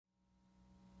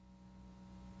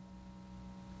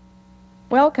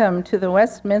Welcome to the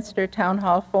Westminster Town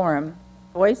Hall Forum,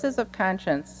 Voices of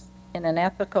Conscience in an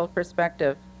Ethical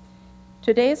Perspective.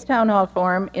 Today's Town Hall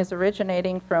Forum is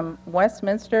originating from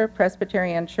Westminster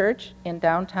Presbyterian Church in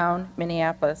downtown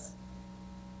Minneapolis.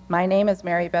 My name is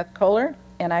Mary Beth Kohler,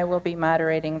 and I will be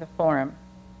moderating the forum.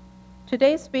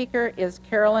 Today's speaker is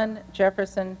Carolyn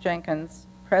Jefferson Jenkins,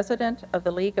 President of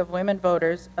the League of Women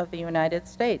Voters of the United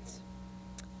States.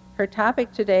 Her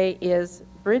topic today is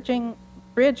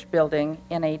bridge building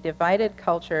in a divided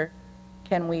culture.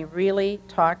 Can we really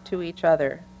talk to each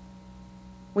other?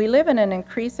 We live in an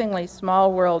increasingly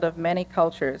small world of many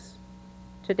cultures.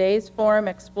 Today's forum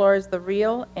explores the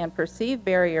real and perceived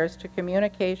barriers to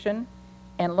communication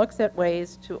and looks at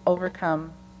ways to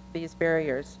overcome these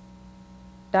barriers.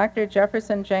 Dr.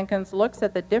 Jefferson Jenkins looks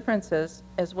at the differences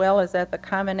as well as at the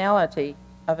commonality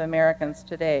of Americans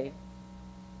today.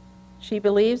 She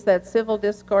believes that civil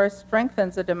discourse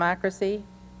strengthens a democracy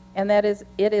and that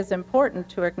it is important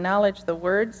to acknowledge the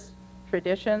words,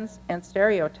 traditions, and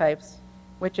stereotypes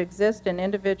which exist in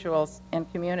individuals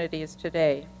and communities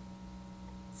today.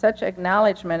 Such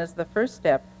acknowledgement is the first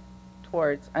step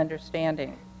towards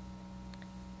understanding.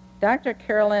 Dr.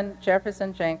 Carolyn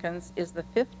Jefferson Jenkins is the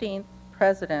 15th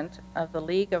president of the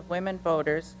League of Women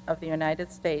Voters of the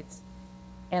United States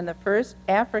and the first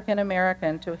African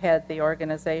American to head the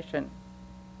organization.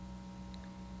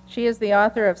 She is the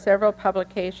author of several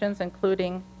publications,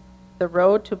 including The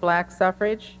Road to Black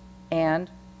Suffrage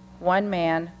and One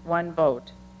Man, One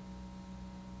Vote.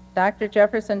 Dr.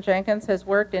 Jefferson Jenkins has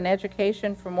worked in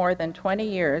education for more than 20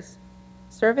 years,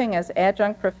 serving as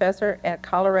adjunct professor at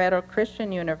Colorado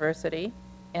Christian University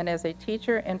and as a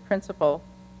teacher and principal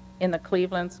in the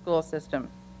Cleveland school system.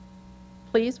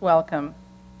 Please welcome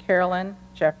Carolyn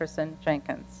Jefferson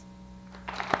Jenkins.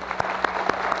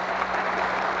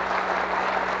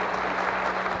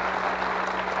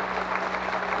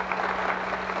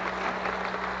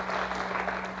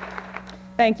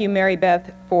 Thank you, Mary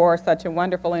Beth, for such a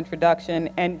wonderful introduction,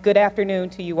 and good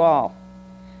afternoon to you all.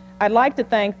 I'd like to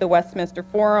thank the Westminster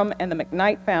Forum and the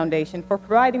McKnight Foundation for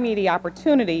providing me the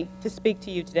opportunity to speak to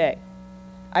you today.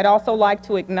 I'd also like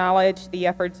to acknowledge the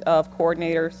efforts of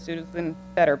Coordinator Susan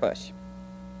Fetterbush.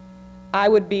 I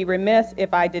would be remiss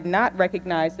if I did not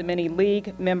recognize the many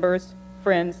League members,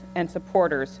 friends, and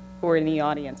supporters who are in the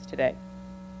audience today.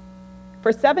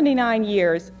 For 79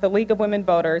 years, the League of Women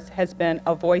Voters has been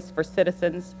a voice for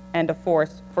citizens and a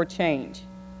force for change.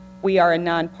 We are a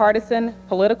nonpartisan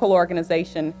political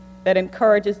organization that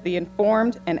encourages the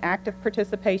informed and active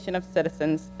participation of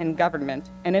citizens in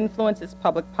government and influences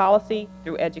public policy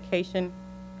through education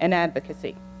and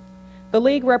advocacy. The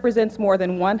League represents more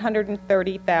than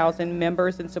 130,000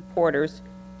 members and supporters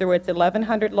through its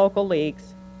 1,100 local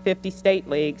leagues, 50 state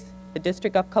leagues, the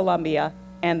District of Columbia,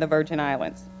 and the Virgin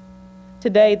Islands.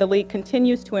 Today, the League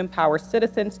continues to empower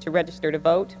citizens to register to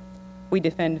vote. We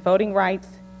defend voting rights,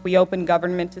 we open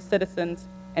government to citizens,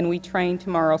 and we train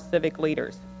tomorrow's civic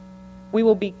leaders. We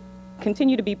will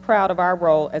continue to be proud of our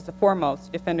role as the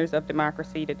foremost defenders of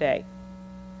democracy today.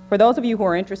 For those of you who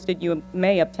are interested, you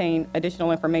may obtain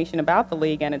additional information about the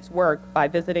League and its work by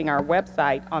visiting our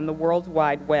website on the World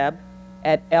Wide Web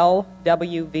at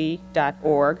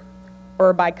lwv.org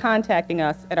or by contacting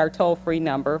us at our toll-free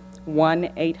number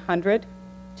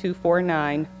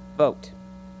 1-800-249-VOTE.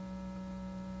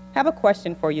 I have a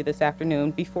question for you this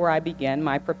afternoon before I begin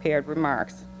my prepared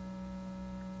remarks.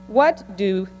 What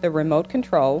do the remote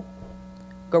control,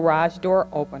 garage door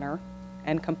opener,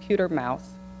 and computer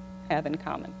mouse have in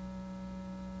common?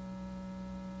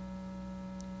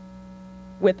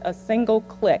 With a single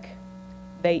click,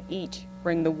 they each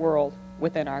bring the world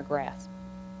within our grasp.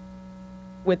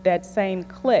 With that same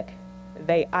click,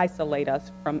 they isolate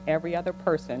us from every other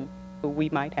person who we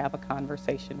might have a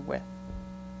conversation with.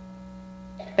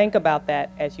 Think about that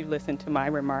as you listen to my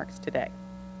remarks today.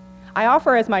 I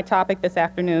offer as my topic this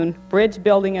afternoon, bridge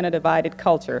building in a divided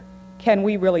culture. Can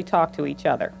we really talk to each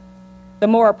other? The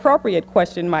more appropriate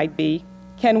question might be,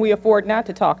 can we afford not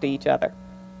to talk to each other?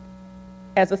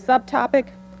 As a subtopic,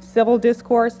 civil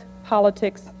discourse,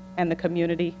 politics, and the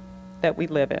community that we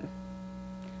live in.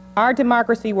 Our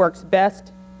democracy works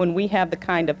best when we have the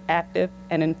kind of active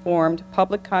and informed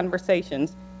public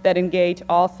conversations that engage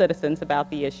all citizens about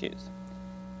the issues,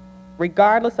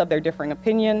 regardless of their differing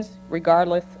opinions,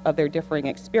 regardless of their differing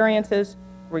experiences,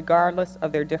 regardless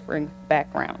of their differing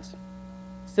backgrounds.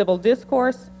 Civil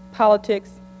discourse,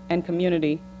 politics, and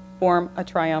community form a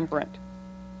triumvirate.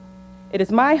 It is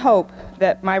my hope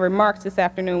that my remarks this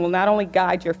afternoon will not only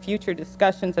guide your future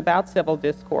discussions about civil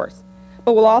discourse,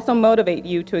 but will also motivate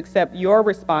you to accept your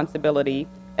responsibility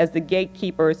as the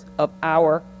gatekeepers of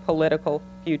our political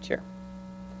future.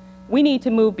 We need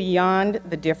to move beyond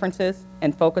the differences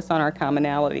and focus on our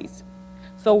commonalities.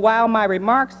 So while my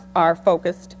remarks are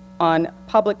focused on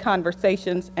public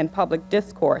conversations and public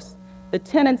discourse, the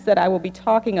tenets that I will be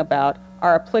talking about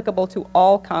are applicable to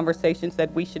all conversations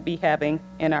that we should be having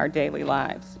in our daily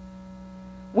lives.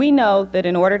 We know that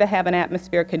in order to have an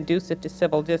atmosphere conducive to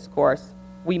civil discourse,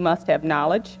 we must have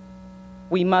knowledge,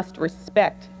 we must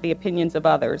respect the opinions of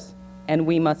others, and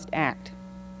we must act.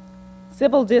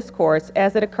 Civil discourse,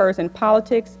 as it occurs in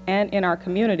politics and in our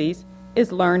communities,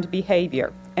 is learned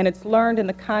behavior, and it's learned in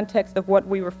the context of what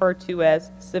we refer to as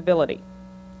civility.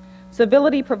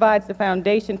 Civility provides the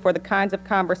foundation for the kinds of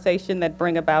conversation that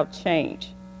bring about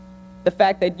change. The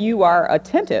fact that you are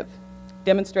attentive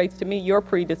demonstrates to me your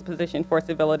predisposition for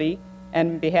civility,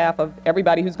 and on behalf of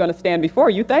everybody who's going to stand before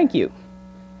you, thank you.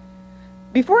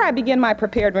 Before I begin my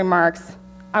prepared remarks,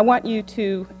 I want you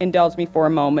to indulge me for a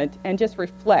moment and just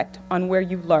reflect on where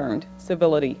you learned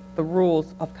civility, the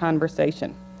rules of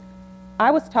conversation.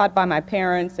 I was taught by my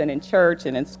parents and in church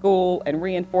and in school and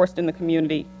reinforced in the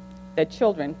community that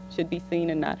children should be seen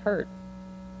and not heard,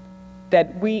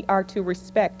 that we are to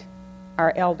respect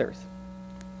our elders,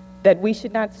 that we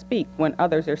should not speak when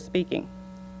others are speaking,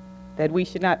 that we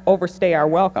should not overstay our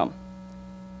welcome,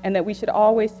 and that we should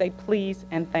always say please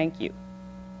and thank you.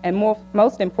 And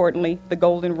most importantly, the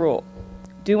golden rule: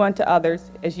 do unto others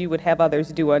as you would have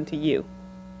others do unto you.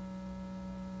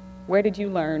 Where did you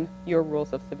learn your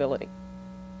rules of civility?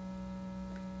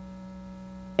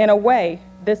 In a way,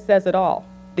 this says it all.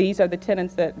 These are the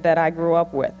tenets that I grew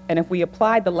up with. And if we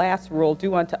applied the last rule,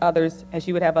 do unto others as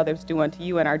you would have others do unto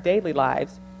you, in our daily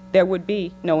lives, there would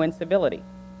be no incivility.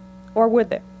 Or would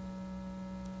there?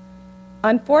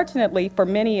 Unfortunately, for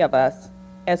many of us,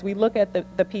 as we look at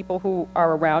the people who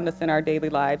are around us in our daily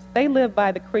lives, they live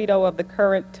by the credo of the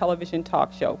current television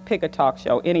talk show. Pick a talk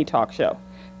show, any talk show.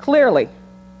 Clearly,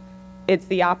 it's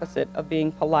the opposite of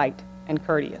being polite and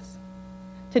courteous.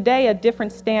 Today, a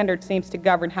different standard seems to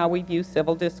govern how we view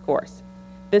civil discourse.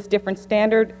 This different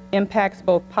standard impacts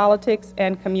both politics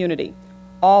and community,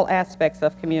 all aspects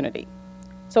of community.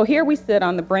 So here we sit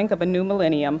on the brink of a new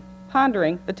millennium,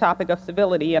 pondering the topic of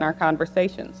civility in our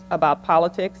conversations about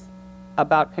politics,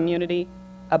 about community,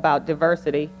 about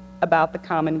diversity, about the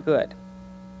common good.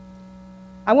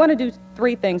 I want to do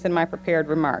three things in my prepared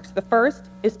remarks. The first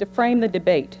is to frame the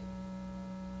debate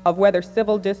of whether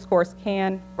civil discourse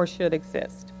can or should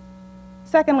exist.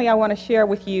 Secondly, I want to share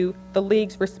with you the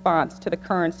League's response to the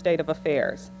current state of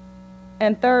affairs.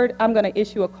 And third, I'm going to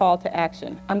issue a call to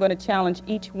action. I'm going to challenge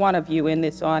each one of you in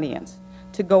this audience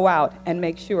to go out and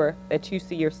make sure that you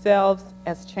see yourselves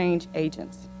as change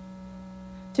agents.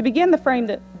 To begin to frame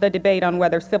the debate on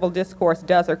whether civil discourse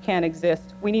does or can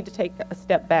exist, we need to take a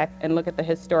step back and look at the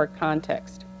historic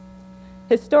context.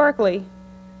 Historically,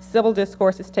 civil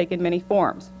discourse has taken many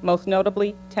forms, most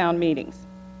notably town meetings.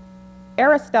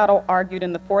 Aristotle argued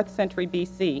in the 4th century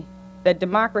BC that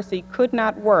democracy could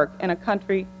not work in a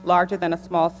country larger than a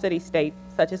small city-state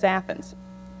such as Athens.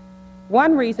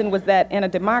 One reason was that in a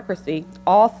democracy,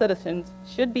 all citizens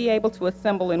should be able to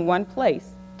assemble in one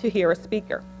place to hear a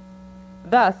speaker.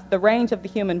 Thus, the range of the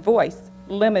human voice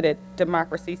limited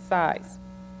democracy's size.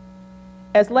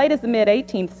 As late as the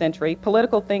mid-18th century,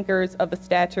 political thinkers of the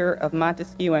stature of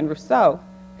Montesquieu and Rousseau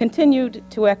continued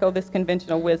to echo this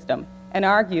conventional wisdom and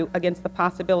argue against the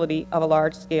possibility of a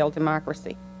large-scale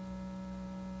democracy.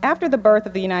 After the birth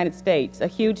of the United States, a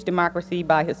huge democracy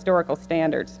by historical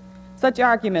standards, such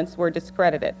arguments were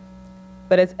discredited.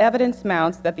 But as evidence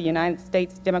mounts that the United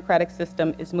States democratic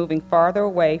system is moving farther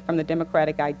away from the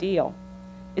democratic ideal,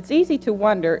 it's easy to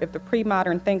wonder if the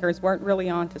pre-modern thinkers weren't really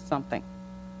onto something.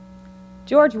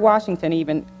 George Washington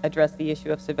even addressed the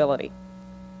issue of civility.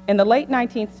 In the late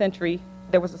 19th century,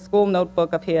 there was a school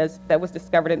notebook of his that was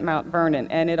discovered at Mount Vernon,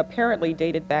 and it apparently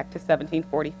dated back to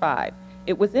 1745.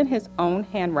 It was in his own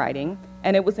handwriting,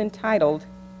 and it was entitled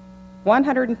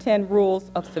 110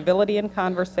 Rules of Civility in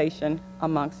Conversation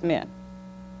Amongst Men.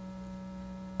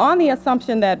 On the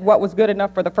assumption that what was good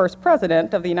enough for the first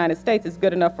president of the United States is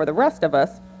good enough for the rest of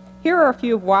us, here are a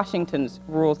few of Washington's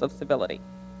rules of civility.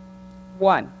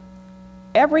 1,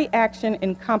 every action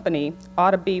in company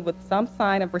ought to be with some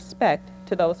sign of respect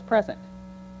to those present.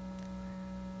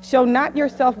 Show not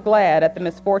yourself glad at the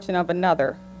misfortune of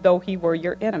another, though he were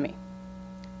your enemy.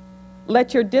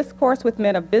 Let your discourse with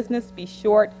men of business be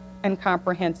short and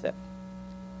comprehensive.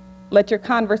 Let your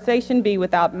conversation be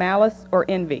without malice or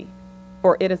envy,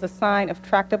 for it is a sign of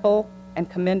tractable and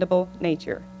commendable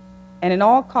nature, and in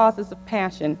all causes of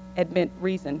passion admit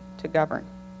reason to govern.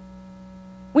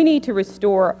 We need to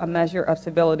restore a measure of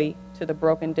civility to the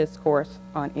broken discourse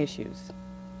on issues.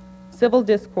 civil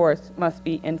discourse must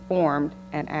be informed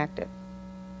and active.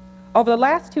 Over the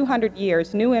last 200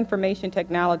 years, new information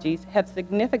technologies have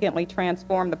significantly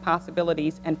transformed the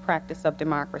possibilities and practice of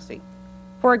democracy.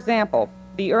 For example,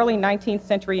 the early 19th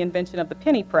century invention of the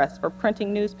penny press for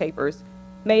printing newspapers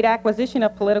made acquisition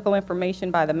of political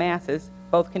information by the masses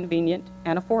both convenient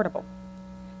and affordable.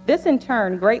 This in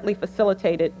turn greatly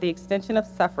facilitated the extension of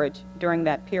suffrage during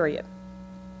that period.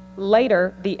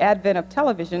 Later, the advent of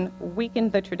television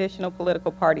weakened the traditional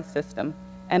political party system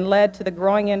and led to the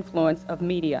growing influence of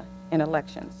media in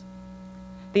elections.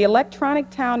 The electronic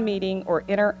town meeting or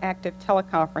interactive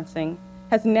teleconferencing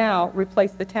has now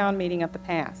replaced the town meeting of the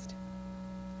past.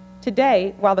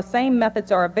 Today, while the same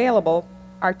methods are available,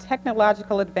 our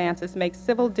technological advances make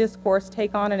civil discourse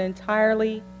take on an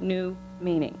entirely new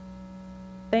meaning.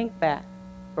 Think back: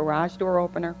 garage door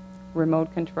opener,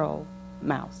 remote control,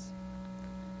 mouse.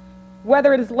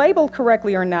 Whether it is labeled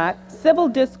correctly or not, civil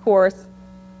discourse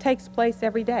takes place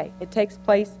every day. It takes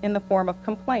place in the form of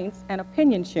complaints and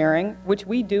opinion sharing, which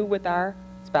we do with our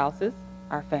spouses,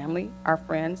 our family, our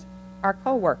friends, our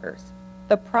coworkers.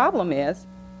 The problem is,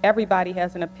 everybody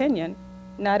has an opinion,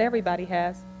 not everybody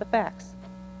has the facts.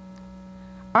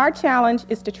 Our challenge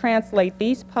is to translate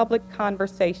these public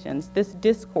conversations, this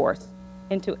discourse,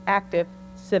 into active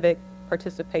civic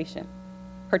participation.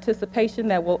 Participation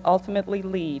that will ultimately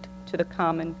lead to the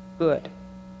common good.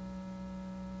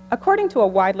 According to a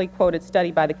widely quoted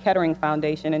study by the Kettering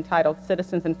Foundation entitled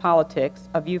Citizens and Politics,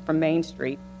 A View from Main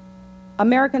Street,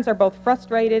 Americans are both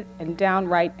frustrated and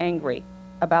downright angry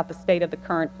about the state of the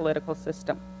current political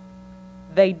system.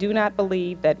 They do not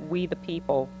believe that we the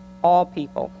people, all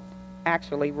people,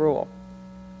 actually rule.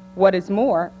 What is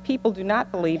more, people do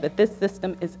not believe that this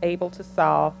system is able to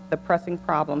solve the pressing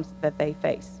problems that they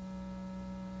face.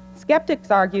 Skeptics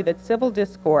argue that civil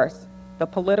discourse, the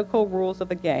political rules of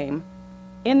the game,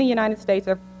 in the United States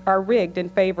are rigged in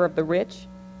favor of the rich,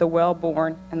 the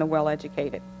well-born, and the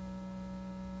well-educated.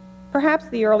 Perhaps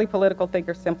the early political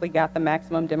thinkers simply got the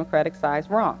maximum democratic size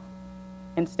wrong.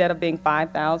 Instead of being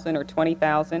 5,000 or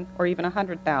 20,000 or even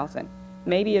 100,000,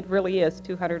 maybe it really is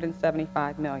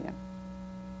 275 million.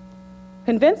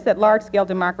 Convinced that large-scale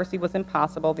democracy was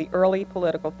impossible, the early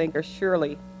political thinkers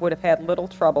surely would have had little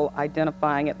trouble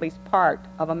identifying at least part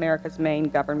of America's main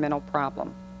governmental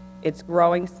problem: its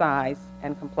growing size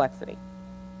and complexity.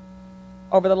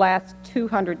 Over the last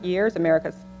 200 years,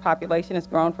 America's population has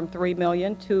grown from 3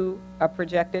 million to a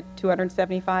projected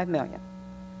 275 million.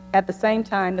 At the same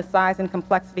time, the size and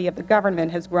complexity of the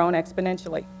government has grown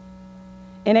exponentially.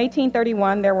 In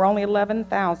 1831, there were only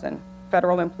 11,000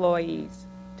 federal employees.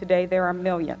 Today, there are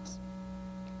millions.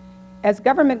 As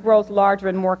government grows larger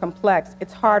and more complex,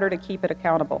 it's harder to keep it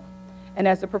accountable. And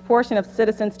as the proportion of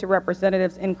citizens to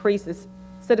representatives increases,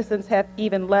 citizens have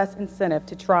even less incentive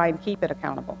to try and keep it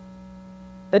accountable.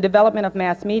 The development of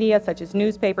mass media, such as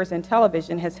newspapers and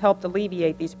television, has helped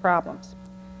alleviate these problems.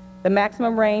 The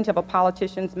maximum range of a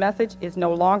politician's message is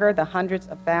no longer the hundreds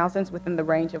of thousands within the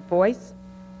range of voice,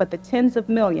 but the tens of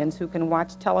millions who can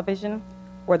watch television,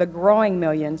 or the growing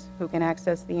millions who can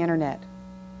access the internet.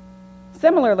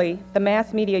 Similarly, the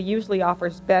mass media usually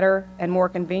offers better and more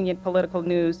convenient political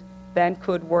news than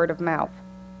could word of mouth.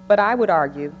 But I would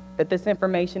argue that this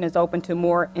information is open to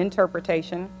more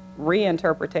interpretation,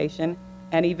 reinterpretation,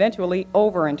 and eventually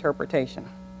overinterpretation.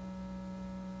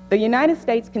 The United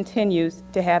States continues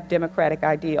to have democratic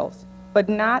ideals, but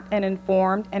not an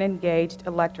informed and engaged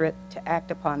electorate to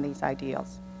act upon these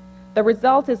ideals. The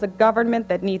result is a government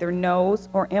that neither knows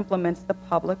or implements the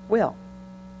public will.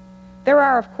 There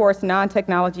are, of course,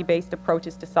 non-technology-based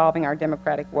approaches to solving our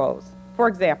democratic woes. For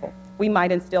example, we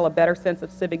might instill a better sense of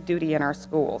civic duty in our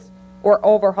schools, or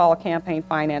overhaul campaign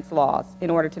finance laws in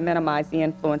order to minimize the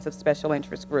influence of special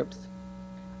interest groups.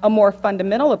 A more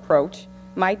fundamental approach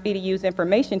might be to use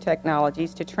information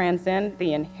technologies to transcend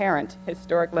the inherent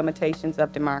historic limitations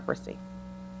of democracy.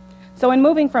 So in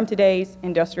moving from today's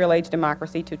industrial age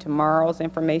democracy to tomorrow's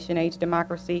information age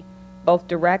democracy, both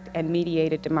direct and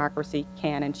mediated democracy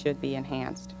can and should be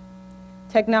enhanced.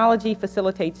 Technology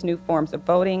facilitates new forms of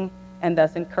voting and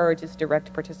thus encourages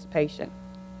direct participation.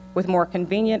 With more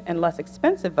convenient and less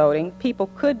expensive voting, people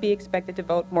could be expected to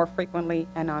vote more frequently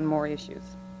and on more issues.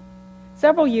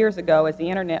 Several years ago, as the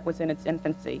internet was in its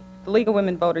infancy, the League of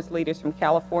Women Voters leaders from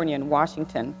California and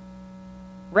Washington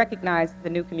recognized the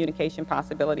new communication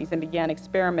possibilities and began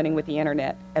experimenting with the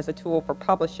internet as a tool for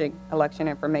publishing election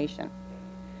information.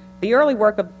 The early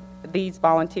work of these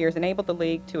volunteers enabled the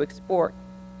League to export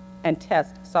and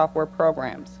test software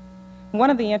programs. One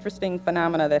of the interesting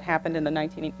phenomena that happened in the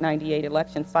 1998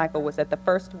 election cycle was that the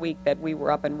first week that we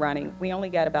were up and running, we only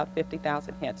got about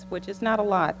 50,000 hits, which is not a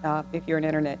lot if you're an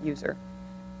internet user.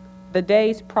 The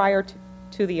days prior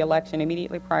to the election,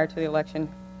 immediately prior to the election,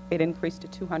 it increased to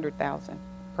 200,000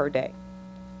 per day.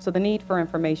 So the need for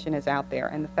information is out there,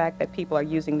 and the fact that people are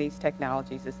using these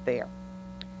technologies is there.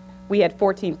 We had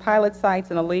 14 pilot sites,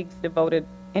 and the leagues devoted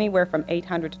anywhere from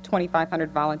 800 to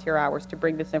 2,500 volunteer hours to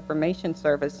bring this information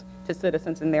service to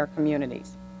citizens in their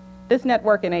communities. This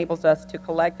network enables us to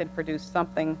collect and produce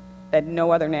something that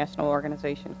no other national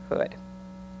organization could.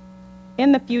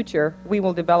 In the future, we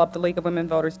will develop the League of Women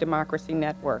Voters Democracy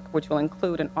Network, which will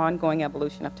include an ongoing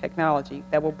evolution of technology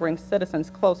that will bring citizens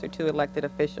closer to elected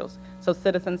officials, so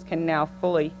citizens can now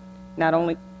fully not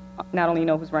only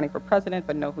know who's running for president,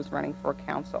 but know who's running for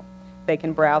council. They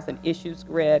can browse an issues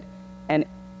grid and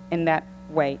in that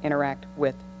way interact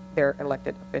with their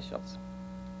elected officials.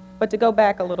 But to go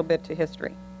back a little bit to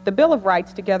history, the Bill of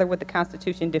Rights, together with the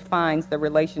Constitution, defines the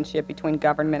relationship between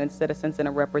government and citizens in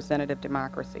a representative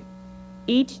democracy.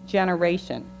 Each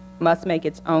generation must make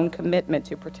its own commitment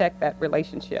to protect that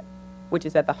relationship, which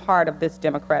is at the heart of this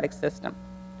democratic system.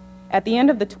 At the end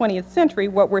of the 20th century,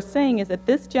 what we're saying is that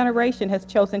this generation has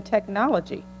chosen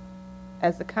technology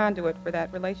as the conduit for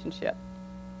that relationship.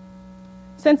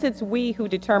 Since it's we who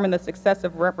determine the success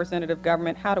of representative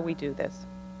government, how do we do this?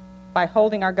 By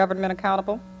holding our government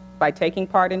accountable, by taking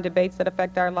part in debates that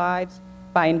affect our lives,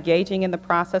 by engaging in the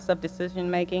process of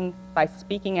decision-making, by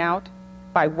speaking out,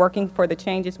 by working for the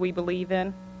changes we believe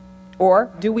in?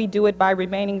 Or do we do it by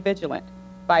remaining vigilant,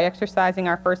 by exercising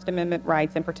our First Amendment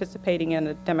rights and participating in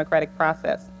the democratic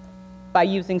process, by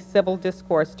using civil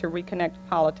discourse to reconnect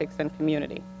politics and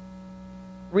community?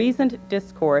 Reasoned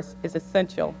discourse is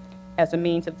essential as a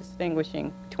means of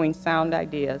distinguishing between sound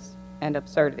ideas and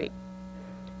absurdity.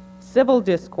 Civil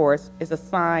discourse is a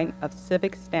sign of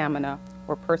civic stamina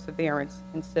or perseverance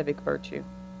in civic virtue.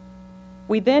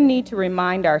 We then need to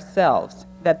remind ourselves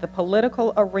that the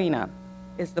political arena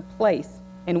is the place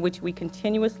in which we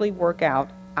continuously work out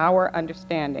our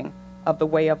understanding of the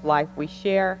way of life we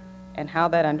share and how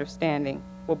that understanding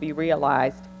will be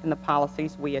realized in the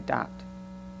policies we adopt.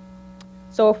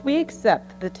 So if we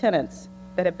accept the tenets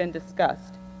that have been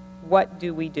discussed, what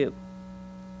do we do?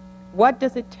 What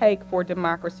does it take for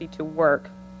democracy to work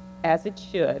as it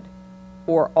should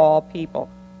for all people?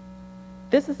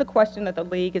 This is a question that the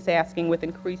League is asking with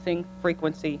increasing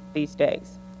frequency these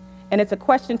days. And it's a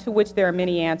question to which there are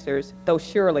many answers, though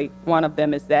surely one of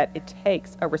them is that it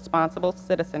takes a responsible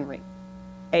citizenry,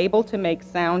 able to make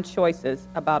sound choices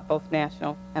about both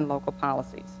national and local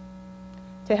policies.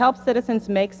 To help citizens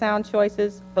make sound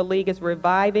choices, the League is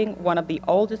reviving one of the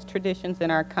oldest traditions in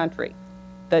our country,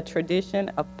 the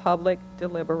tradition of public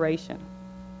deliberation,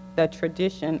 the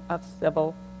tradition of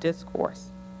civil discourse.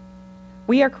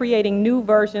 We are creating new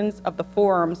versions of the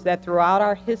forums that throughout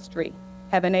our history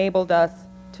have enabled us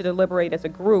to deliberate as a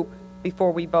group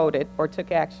before we voted or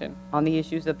took action on the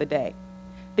issues of the day.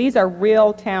 These are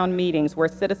real town meetings where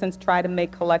citizens try to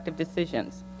make collective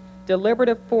decisions,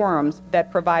 deliberative forums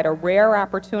that provide a rare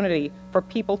opportunity for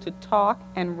people to talk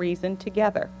and reason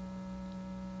together.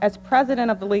 As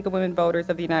president of the League of Women Voters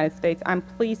of the United States, I'm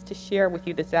pleased to share with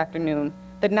you this afternoon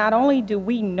that not only do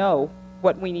we know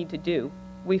what we need to do,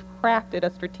 we've crafted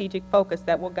a strategic focus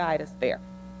that will guide us there.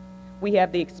 We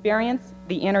have the experience,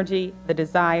 the energy, the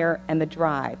desire, and the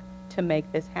drive to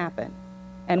make this happen.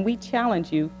 And we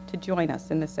challenge you to join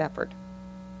us in this effort.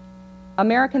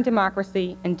 American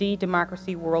democracy, indeed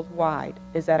democracy worldwide,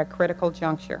 is at a critical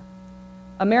juncture.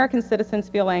 American citizens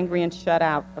feel angry and shut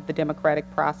out of the democratic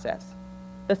process.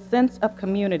 The sense of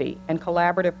community and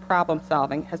collaborative problem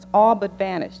solving has all but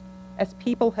vanished as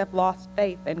people have lost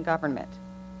faith in government.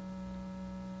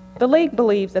 The League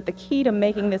believes that the key to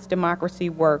making this democracy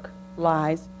work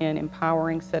lies in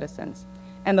empowering citizens,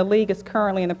 and the League is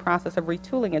currently in the process of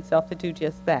retooling itself to do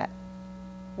just that.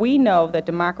 We know that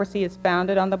democracy is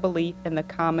founded on the belief in the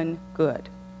common good.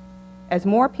 As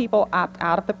more people opt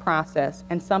out of the process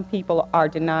and some people are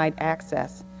denied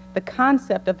access, the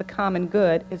concept of the common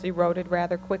good is eroded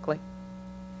rather quickly.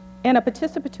 In a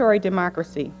participatory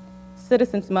democracy,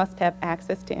 citizens must have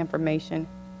access to information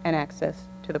and access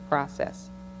to the process.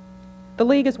 The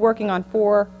League is working on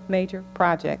 4 major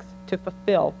projects to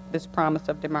fulfill this promise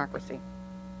of democracy.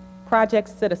 Project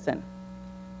Citizen.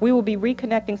 We will be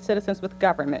reconnecting citizens with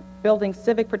government, building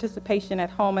civic participation at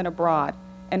home and abroad,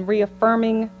 and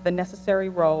reaffirming the necessary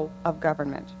role of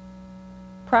government.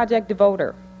 Project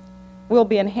Voter. We'll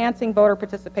be enhancing voter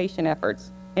participation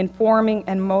efforts, informing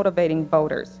and motivating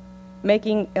voters,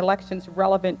 making elections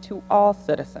relevant to all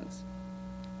citizens.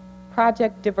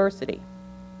 Project Diversity,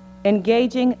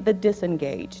 engaging the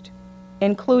disengaged,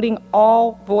 including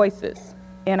all voices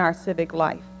in our civic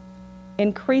life,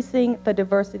 increasing the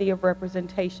diversity of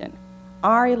representation.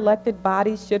 Our elected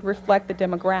bodies should reflect the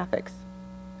demographics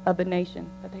of the nation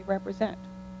that they represent.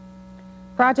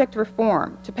 Project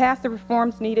Reform, to pass the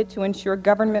reforms needed to ensure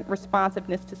government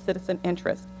responsiveness to citizen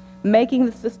interest, making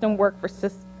the system work for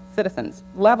citizens,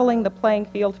 leveling the playing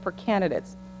field for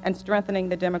candidates, and strengthening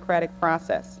the democratic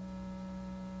process.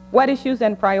 What issues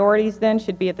and priorities, then,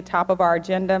 should be at the top of our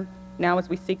agenda now as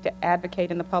we seek to advocate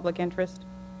in the public interest?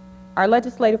 Our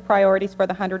legislative priorities for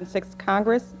the 106th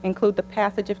Congress include the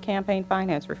passage of campaign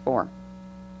finance reform,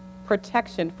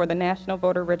 protection for the National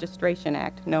Voter Registration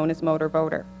Act, known as Motor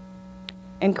Voter,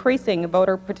 increasing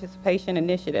voter participation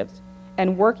initiatives,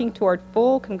 and working toward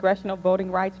full congressional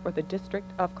voting rights for the District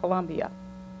of Columbia.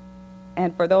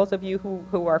 And for those of you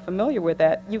who are familiar with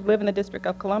that, you live in the District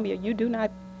of Columbia, you do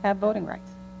not have voting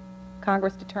rights.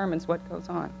 Congress determines what goes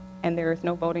on, and there is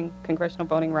no congressional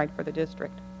voting right for the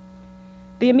district.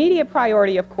 The immediate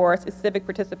priority, of course, is civic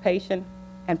participation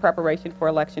and preparation for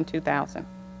Election 2000.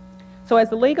 So as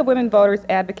the League of Women Voters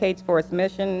advocates for its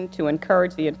mission to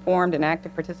encourage the informed and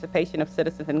active participation of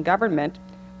citizens in government,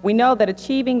 we know that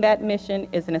achieving that mission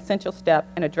is an essential step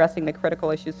in addressing the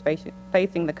critical issues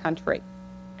facing the country.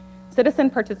 Citizen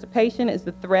participation is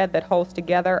the thread that holds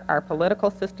together our political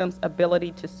system's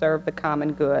ability to serve the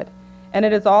common good, and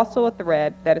it is also a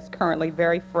thread that is currently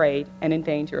very frayed and in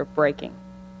danger of breaking.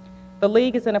 The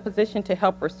League is in a position to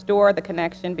help restore the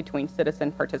connection between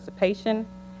citizen participation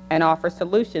and offer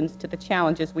solutions to the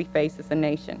challenges we face as a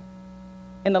nation.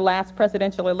 In the last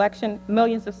presidential election,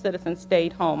 millions of citizens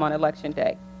stayed home on Election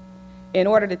Day. In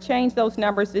order to change those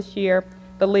numbers this year,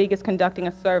 the League is conducting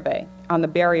a survey on the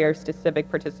barriers to civic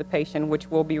participation, which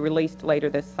will be released later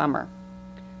this summer.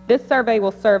 This survey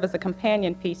will serve as a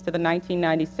companion piece to the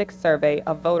 1996 survey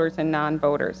of voters and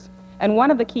non-voters. And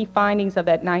one of the key findings of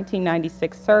that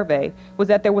 1996 survey was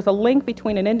that there was a link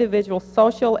between an individual's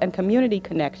social and community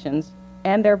connections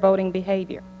and their voting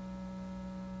behavior.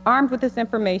 Armed with this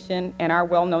information and our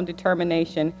well-known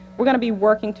determination, we're going to be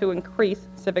working to increase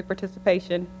civic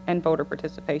participation and voter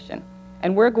participation.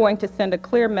 And we're going to send a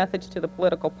clear message to the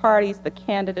political parties, the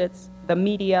candidates, the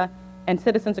media, and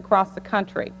citizens across the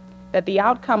country that the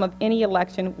outcome of any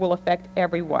election will affect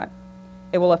everyone.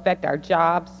 It will affect our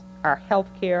jobs, our health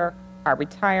care, our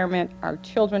retirement, our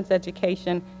children's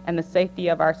education, and the safety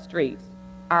of our streets,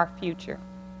 our future.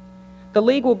 The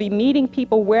League will be meeting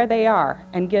people where they are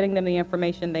and getting them the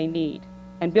information they need.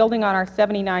 And building on our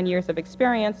 79 years of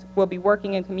experience, we'll be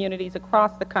working in communities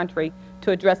across the country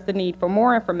to address the need for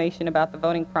more information about the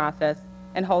voting process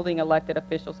and holding elected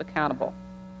officials accountable.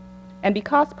 And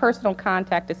because personal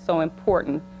contact is so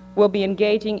important, we'll be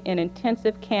engaging in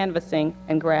intensive canvassing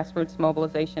and grassroots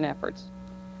mobilization efforts.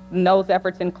 And those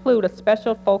efforts include a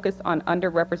special focus on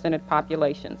underrepresented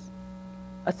populations,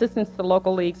 assistance to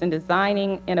local leagues in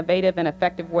designing innovative and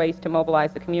effective ways to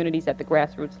mobilize the communities at the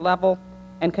grassroots level,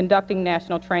 and conducting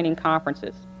national training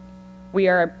conferences. We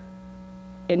are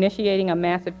initiating a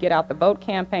massive Get Out the Vote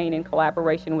campaign in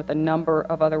collaboration with a number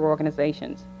of other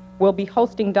organizations. We'll be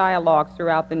hosting dialogues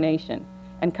throughout the nation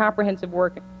and comprehensive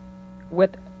work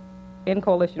in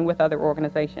coalition with other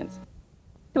organizations.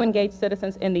 To engage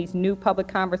citizens in these new public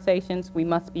conversations, we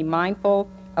must be mindful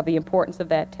of the importance of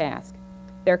that task.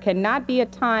 There cannot be a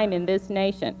time in this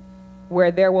nation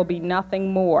where there will be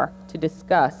nothing more to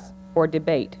discuss or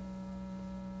debate.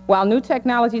 While new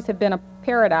technologies have been a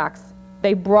paradox,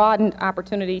 they broadened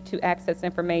opportunity to access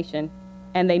information,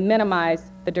 and they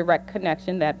minimize the direct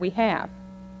connection that we have,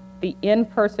 the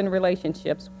in-person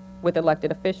relationships with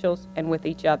elected officials and with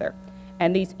each other.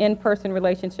 And these in-person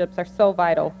relationships are so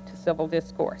vital to civil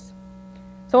discourse.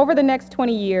 So over the next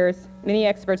 20 years, many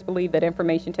experts believe that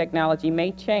information technology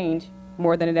may change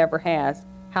more than it ever has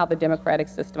how the democratic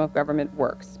system of government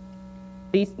works.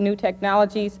 These new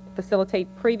technologies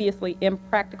facilitate previously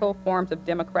impractical forms of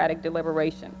democratic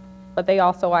deliberation, but they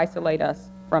also isolate us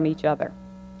from each other.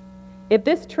 If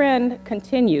this trend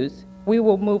continues, we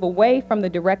will move away from the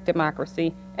direct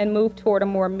democracy and move toward a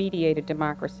more mediated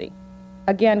democracy.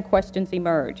 Again, questions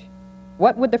emerge.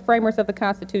 What would the framers of the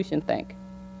Constitution think?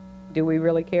 Do we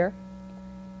really care?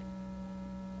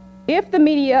 If the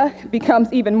media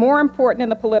becomes even more important in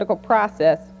the political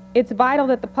process, it's vital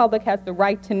that the public has the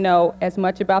right to know as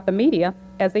much about the media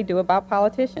as they do about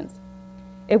politicians.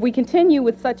 If we continue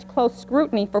with such close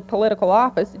scrutiny for political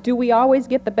office, do we always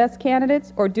get the best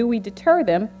candidates, or do we deter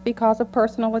them because of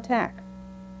personal attack?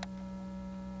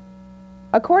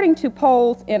 According to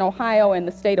polls in Ohio and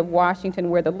the state of Washington,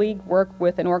 where the League worked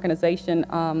with an organization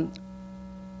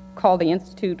called the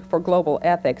Institute for Global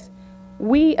Ethics,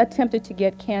 we attempted to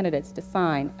get candidates to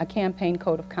sign a campaign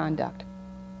code of conduct.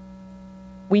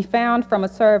 We found from a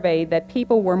survey that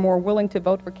people were more willing to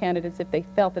vote for candidates if they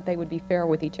felt that they would be fair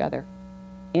with each other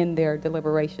in their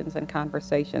deliberations and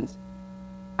conversations.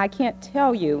 I can't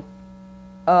tell you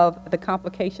of the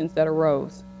complications that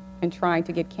arose in trying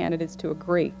to get candidates to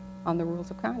agree on the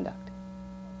rules of conduct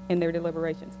in their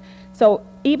deliberations. So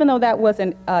even though that was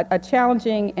a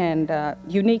challenging and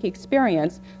unique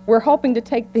experience, we're hoping to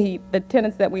take the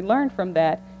tenets that we learned from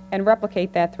that and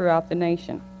replicate that throughout the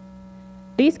nation.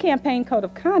 These campaign code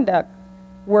of conduct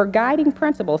were guiding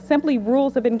principles, simply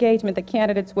rules of engagement that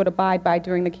candidates would abide by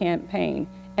during the campaign.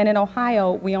 And in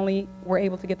Ohio, we only were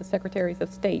able to get the secretaries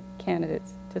of state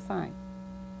candidates to sign,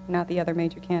 not the other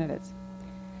major candidates.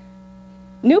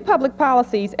 New public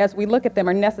policies, as we look at them,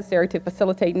 are necessary to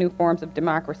facilitate new forms of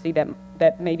democracy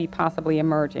that may be possibly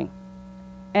emerging.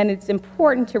 And it's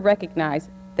important to recognize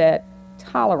that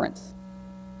tolerance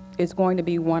is going to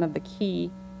be one of the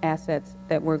key assets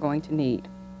that we're going to need.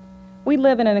 We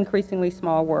live in an increasingly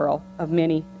small world of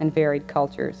many and varied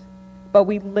cultures, but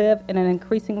we live in an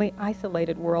increasingly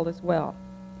isolated world as well.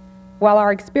 While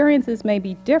our experiences may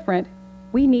be different,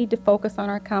 we need to focus on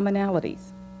our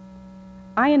commonalities.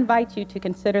 I invite you to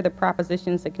consider the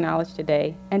propositions acknowledged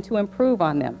today and to improve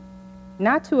on them,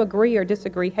 not to agree or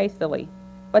disagree hastily,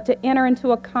 but to enter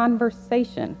into a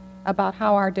conversation about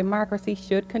how our democracy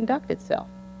should conduct itself.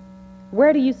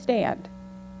 Where do you stand?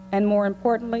 And more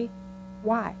importantly,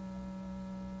 why?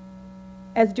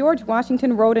 As George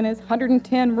Washington wrote in his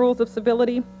 110 Rules of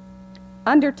Civility,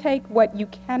 undertake what you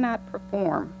cannot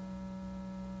perform,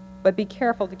 but be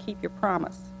careful to keep your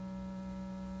promise.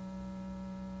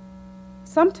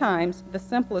 Sometimes the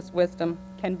simplest wisdom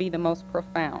can be the most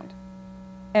profound.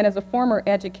 And as a former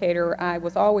educator, I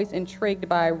was always intrigued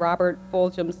by Robert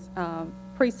Fulghum's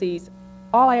précis,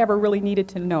 all I ever really needed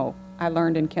to know, I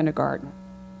learned in kindergarten.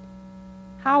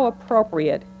 How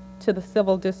appropriate to the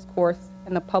civil discourse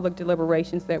and the public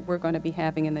deliberations that we're going to be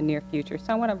having in the near future.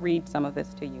 So I want to read some of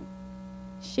this to you.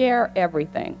 Share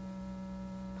everything.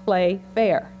 Play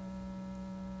fair.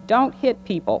 Don't hit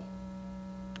people.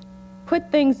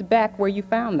 Put things back where you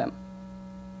found them.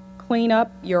 Clean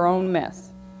up your own mess.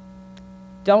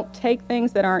 Don't take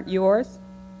things that aren't yours.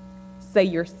 Say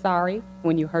you're sorry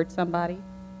when you hurt somebody.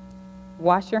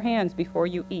 Wash your hands before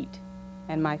you eat.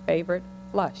 And my favorite,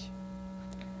 flush.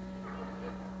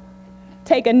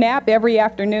 Take a nap every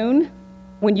afternoon.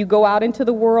 When you go out into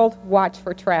the world, watch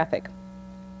for traffic.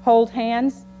 Hold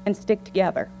hands and stick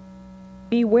together.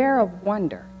 Beware of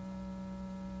wonder.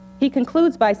 He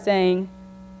concludes by saying,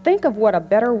 think of what a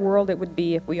better world it would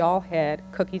be if we all had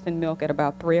cookies and milk at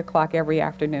about 3 o'clock every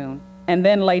afternoon and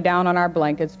then lay down on our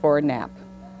blankets for a nap.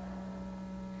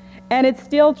 And it's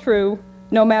still true,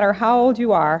 no matter how old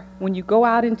you are, when you go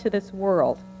out into this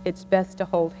world, it's best to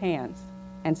hold hands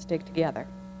and stick together.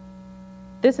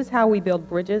 This is how we build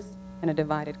bridges in a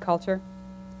divided culture.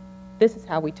 This is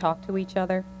how we talk to each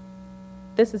other.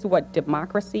 This is what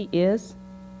democracy is.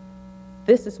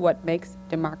 This is what makes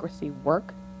democracy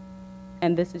work.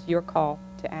 And this is your call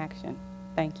to action.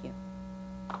 Thank you.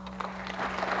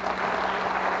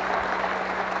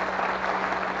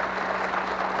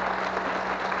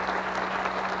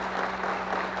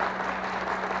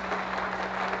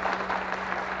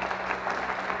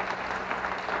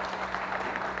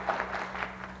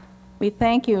 We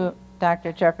thank you,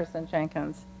 Dr. Jefferson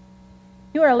Jenkins.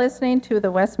 You are listening to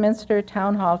the Westminster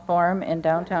Town Hall Forum in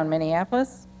downtown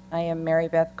Minneapolis. I am Mary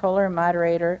Beth Kohler,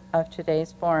 moderator of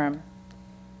today's forum.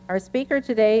 Our speaker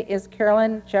today is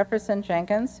Carolyn Jefferson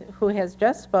Jenkins, who has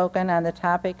just spoken on the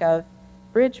topic of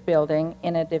bridge building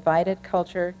in a divided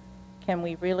culture. Can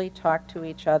we really talk to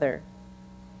each other?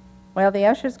 While the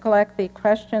ushers collect the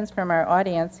questions from our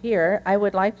audience here, I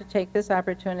would like to take this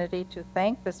opportunity to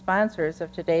thank the sponsors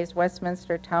of today's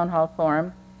Westminster Town Hall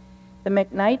Forum, the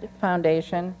McKnight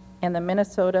Foundation, and the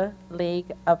Minnesota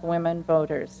League of Women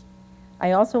Voters.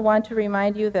 I also want to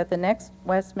remind you that the next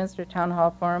Westminster Town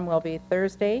Hall Forum will be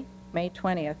Thursday, May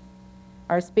 20th.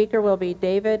 Our speaker will be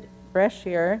David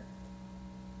Brashear,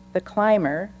 the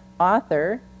climber,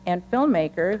 author, and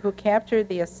filmmaker who captured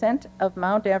the ascent of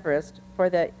Mount Everest for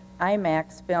the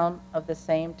IMAX film of the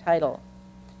same title.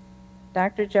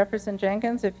 Dr. Jefferson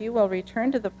Jenkins, if you will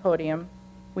return to the podium,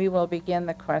 we will begin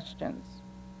the questions.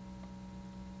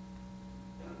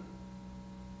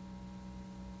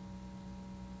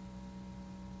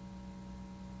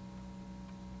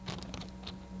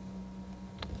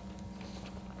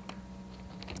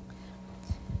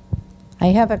 I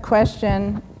have a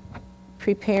question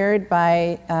prepared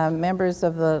by members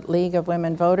of the League of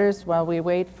Women Voters while we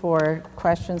wait for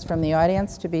questions from the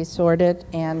audience to be sorted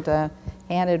and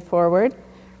handed forward.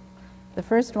 The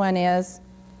first one is,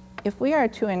 if we are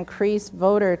to increase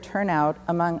voter turnout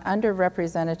among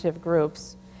underrepresented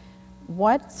groups,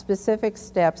 what specific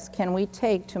steps can we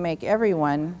take to make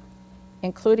everyone,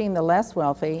 including the less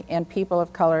wealthy and people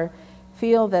of color,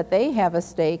 feel that they have a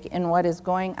stake in what is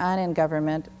going on in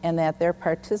government and that their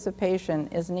participation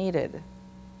is needed?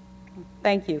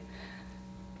 Thank you.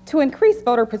 To increase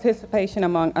voter participation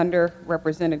among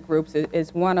underrepresented groups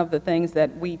is one of the things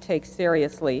that we take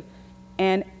seriously.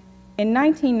 And in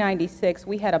 1996,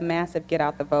 we had a massive Get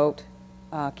Out the Vote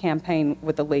campaign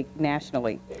with the League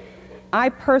nationally. I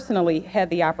personally had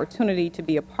the opportunity to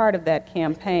be a part of that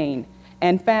campaign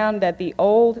and found that the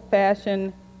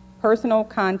old-fashioned personal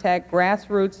contact,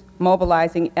 grassroots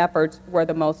mobilizing efforts were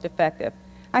the most effective.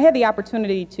 I had the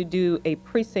opportunity to do a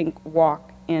precinct walk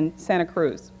in Santa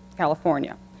Cruz,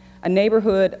 California, a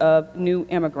neighborhood of new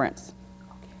immigrants.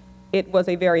 It was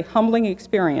a very humbling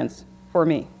experience for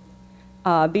me.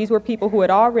 These were people who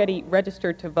had already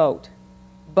registered to vote,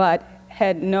 but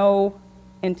had no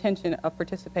intention of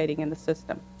participating in the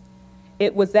system.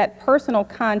 It was that personal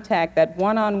contact, that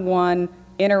one-on-one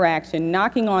interaction,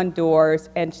 knocking on doors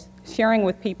and sharing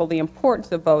with people the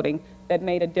importance of voting that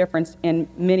made a difference in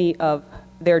many of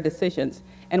their decisions.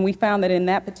 And we found that in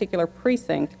that particular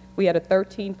precinct, we had a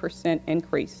 13%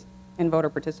 increase in voter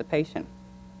participation.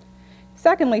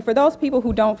 Secondly, for those people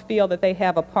who don't feel that they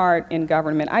have a part in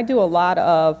government, I do a lot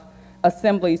of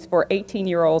assemblies for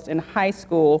 18-year-olds in high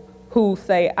school who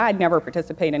say, I'd never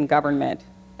participate in government.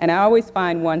 And I always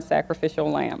find one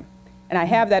sacrificial lamb. And I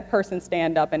have that person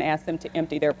stand up and ask them to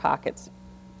empty their pockets.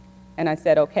 And I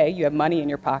said, okay, you have money in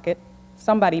your pocket.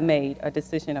 Somebody made a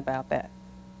decision about that.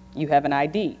 You have an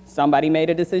ID. Somebody made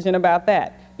a decision about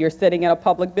that. You're sitting in a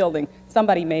public building.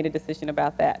 Somebody made a decision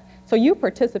about that. So you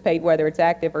participate whether it's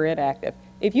active or inactive.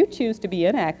 If you choose to be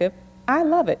inactive, I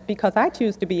love it because I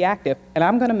choose to be active and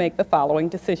I'm going to make the following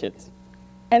decisions.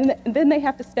 And then they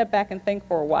have to step back and think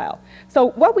for a while. So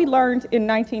what we learned in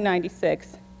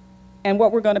 1996 and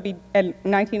what we're going to be in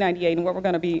 1998 and what we're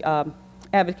going to be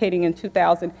advocating in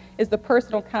 2000 is the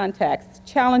personal contacts,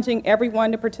 challenging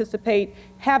everyone to participate,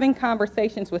 having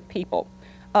conversations with people.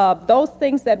 Those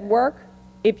things that work,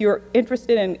 if you're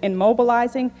interested in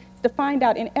mobilizing, is to find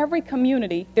out in every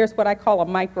community, there's what I call a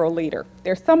micro leader.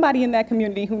 There's somebody in that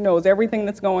community who knows everything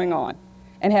that's going on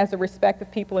and has the respect of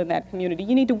people in that community.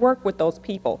 You need to work with those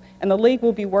people. And the League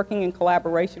will be working in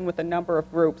collaboration with a number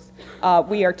of groups.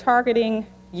 We are targeting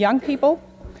young people.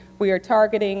 We are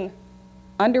targeting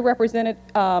underrepresented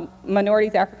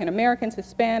minorities, African Americans,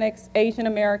 Hispanics, Asian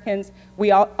Americans.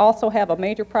 We also have a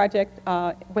major project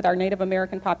with our Native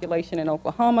American population in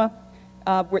Oklahoma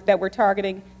that we're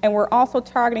targeting. And we're also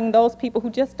targeting those people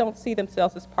who just don't see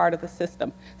themselves as part of the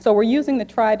system. So we're using the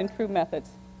tried and true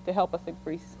methods to help us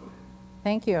increase.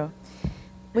 Thank you.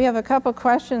 We have a couple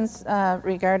questions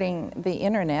regarding the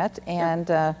internet,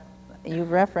 and you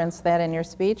referenced that in your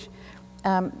speech.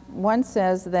 One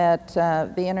says that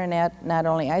the internet not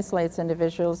only isolates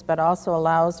individuals, but also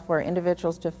allows for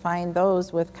individuals to find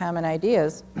those with common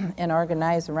ideas and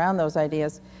organize around those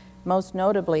ideas. Most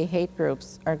notably, hate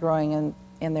groups are growing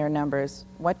in their numbers.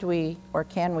 What do we or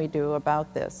can we do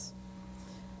about this?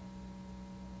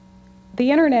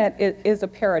 The internet is a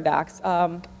paradox.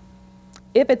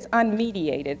 If it's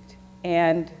unmediated,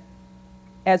 and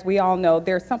as we all know,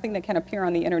 there's something that can appear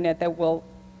on the internet that will,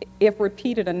 if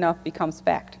repeated enough, becomes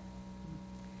fact.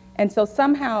 And so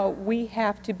somehow we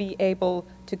have to be able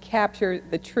to capture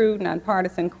the true,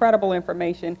 nonpartisan, credible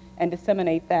information and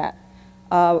disseminate that.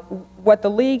 What the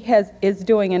League is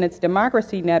doing in its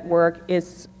democracy network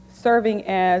is serving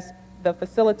as the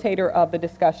facilitator of the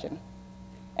discussion.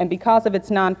 And because of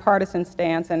its nonpartisan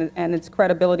stance and its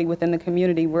credibility within the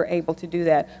community, we're able to do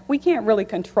that. We can't really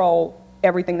control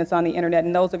everything that's on the internet,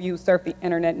 and those of you who surf the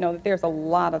internet know that there's a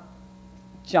lot of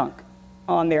junk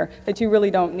on there that you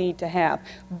really don't need to have.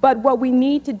 But what we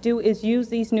need to do is use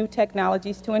these new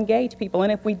technologies to engage people,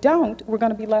 and if we don't, we're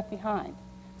going to be left behind.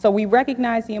 So we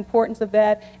recognize the importance of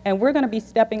that, and we're going to be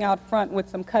stepping out front with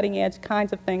some cutting-edge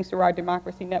kinds of things through our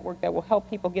democracy network that will help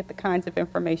people get the kinds of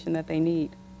information that they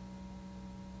need.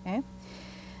 Okay.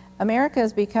 America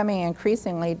is becoming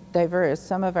increasingly diverse.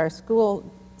 Some of our schools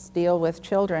deal with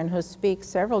children who speak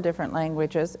several different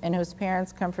languages and whose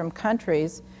parents come from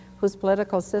countries whose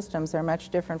political systems are much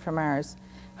different from ours.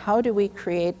 How do we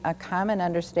create a common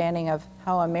understanding of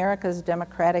how America's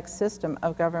democratic system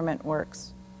of government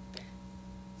works?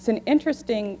 It's an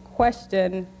interesting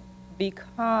question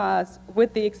because,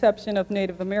 with the exception of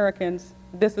Native Americans,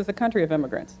 this is a country of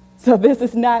immigrants. So this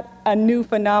is not a new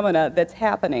phenomena that's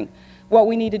happening. What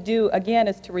we need to do, again,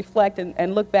 is to reflect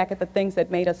and look back at the things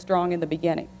that made us strong in the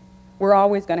beginning. We're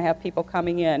always going to have people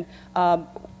coming in.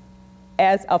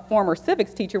 As a former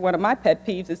civics teacher, one of my pet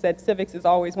peeves is that civics is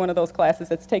always one of those classes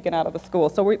that's taken out of the school.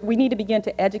 So we need to begin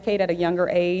to educate at a younger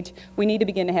age. We need to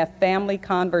begin to have family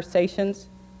conversations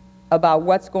about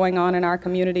what's going on in our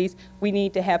communities. We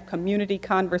need to have community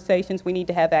conversations. We need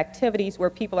to have activities where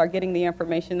people are getting the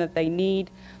information that they need.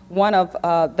 One of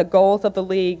the goals of the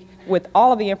League, with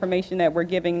all of the information that we're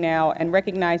giving now and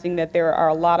recognizing that there are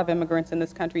a lot of immigrants in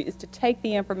this country, is to take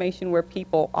the information where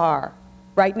people are.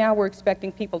 Right now, we're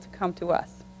expecting people to come to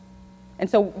us. And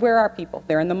so where are people?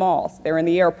 They're in the malls, they're in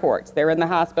the airports, they're in the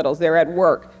hospitals, they're at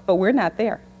work, but we're not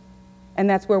there. And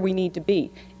that's where we need to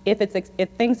be. If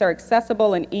things are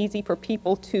accessible and easy for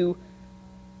people to,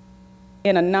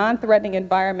 in a non-threatening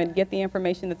environment, get the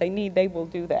information that they need, they will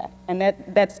do that. And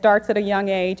that starts at a young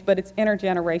age, but it's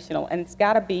intergenerational, and it's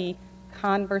got to be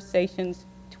conversations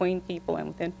between people and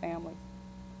within families.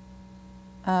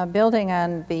 Building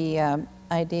on the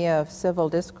idea of civil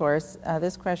discourse,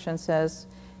 this question says,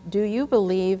 do you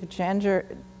believe gender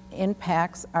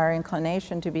impacts our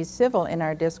inclination to be civil in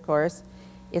our discourse?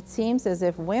 It seems as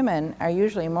if women are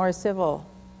usually more civil.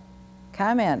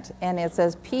 Comment, and it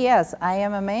says, P.S., I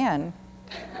am a man.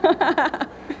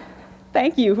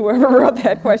 Thank you, whoever wrote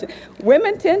that question.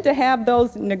 Women tend to have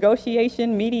those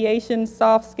negotiation, mediation,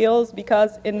 soft skills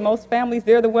because in most families,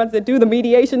 they're the ones that do the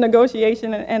mediation,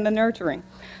 negotiation, and the nurturing.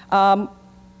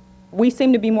 We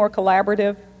seem to be more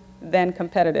collaborative than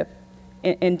competitive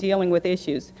in dealing with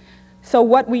issues. So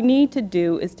what we need to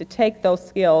do is to take those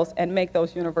skills and make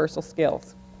those universal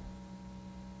skills.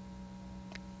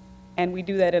 And we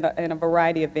do that in a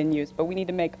variety of venues, but we need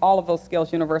to make all of those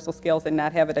skills universal skills and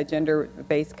not have it a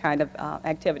gender-based kind of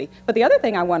activity. But the other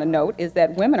thing I want to note is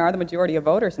that women are the majority of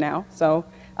voters now, so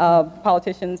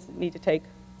politicians need to take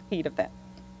heed of that.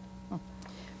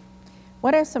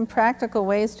 What are some practical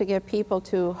ways to get people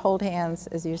to hold hands,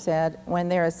 as you said, when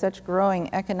there is such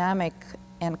growing economic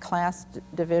and class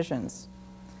divisions?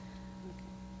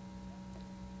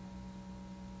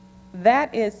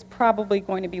 That is probably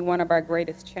going to be one of our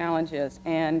greatest challenges,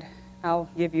 and I'll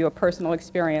give you a personal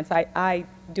experience. I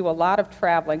do a lot of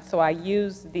traveling, so I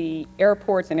use the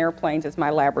airports and airplanes as my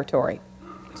laboratory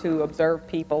to observe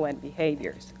people and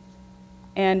behaviors.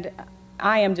 And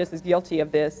I am just as guilty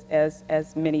of this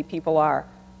as many people are.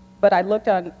 But I looked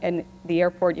in the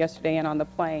airport yesterday and on the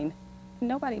plane,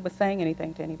 nobody was saying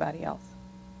anything to anybody else.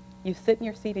 You sit in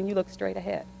your seat and you look straight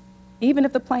ahead. Even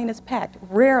if the plane is packed,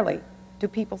 rarely do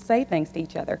people say things to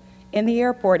each other. In the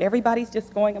airport, everybody's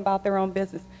just going about their own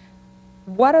business.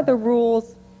 What are the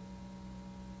rules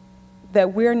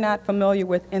that we're not familiar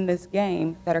with in this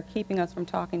game that are keeping us from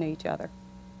talking to each other?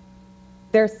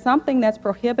 There's something that's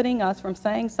prohibiting us from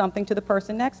saying something to the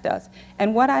person next to us.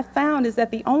 And what I found is that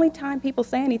the only time people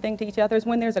say anything to each other is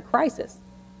when there's a crisis.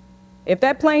 If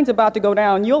that plane's about to go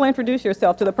down, you'll introduce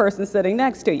yourself to the person sitting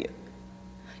next to you.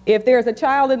 If there's a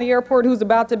child in the airport who's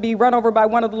about to be run over by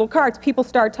one of the little carts, people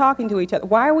start talking to each other.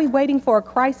 Why are we waiting for a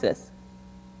crisis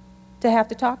to have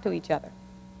to talk to each other?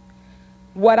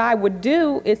 What I would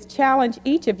do is challenge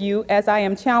each of you, as I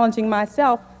am challenging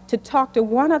myself, to talk to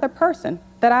one other person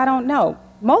that I don't know.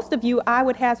 Most of you, I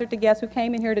would hazard to guess, who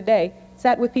came in here today,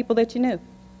 sat with people that you knew.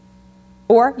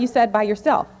 Or you sat by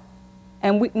yourself.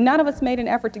 And none of us made an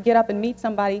effort to get up and meet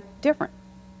somebody different.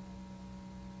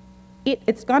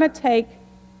 It's going to take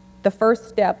the first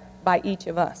step by each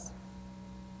of us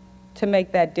to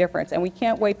make that difference. And we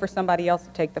can't wait for somebody else to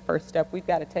take the first step. We've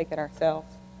got to take it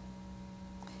ourselves.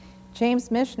 James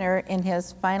Michener, in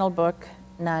his final book,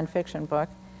 nonfiction book,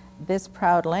 This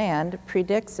Proud Land,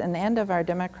 predicts an end of our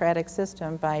democratic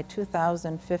system by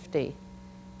 2050.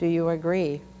 Do you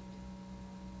agree?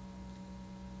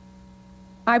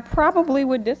 I probably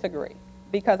would disagree,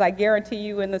 because I guarantee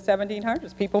you in the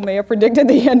 1700s, people may have predicted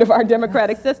the end of our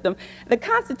democratic system. The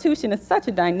Constitution is such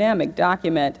a dynamic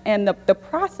document, and the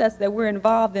process that we're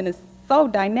involved in is so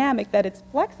dynamic that it's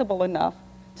flexible enough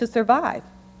to survive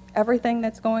everything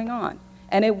that's going on.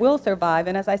 And it will survive,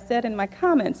 and as I said in my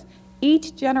comments,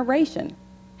 each generation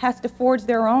has to forge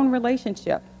their own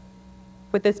relationship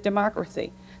with this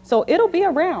democracy. So it'll be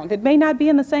around. It may not be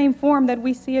in the same form that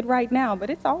we see it right now, but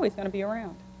it's always going to be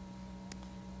around.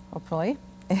 Hopefully.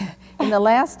 In the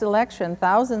last election,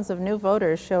 thousands of new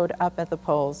voters showed up at the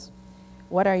polls.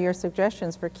 What are your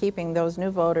suggestions for keeping those new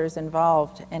voters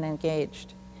involved and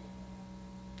engaged?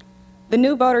 The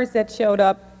new voters that showed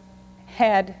up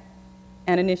had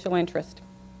an initial interest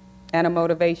and a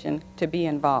motivation to be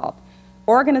involved.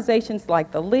 Organizations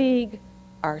like the League,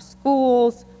 our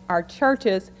schools, our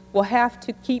churches will have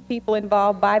to keep people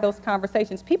involved by those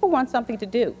conversations. People want something to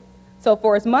do. So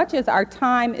for as much as our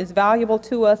time is valuable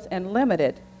to us and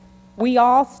limited, we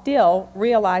all still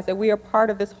realize that we are part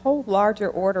of this whole larger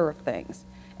order of things.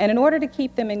 And in order to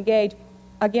keep them engaged,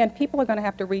 again, people are going to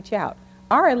have to reach out.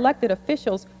 Our elected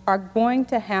officials are going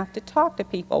to have to talk to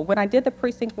people. When I did the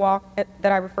precinct walk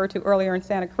that I referred to earlier in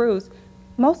Santa Cruz,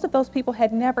 most of those people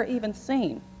had never even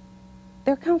seen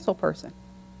their council person.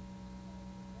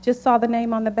 Just saw the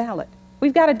name on the ballot.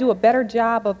 We've got to do a better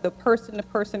job of the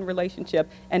person-to-person relationship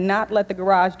and not let the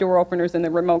garage door openers and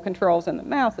the remote controls and the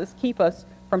mouses keep us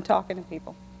from talking to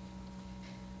people.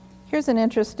 Here's an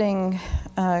interesting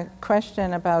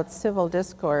question about civil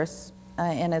discourse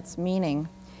and its meaning.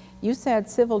 You said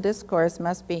civil discourse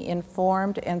must be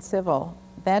informed and civil.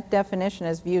 That definition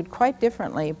is viewed quite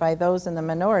differently by those in the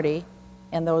minority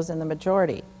and those in the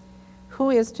majority.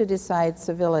 Who is to decide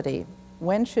civility?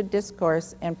 When should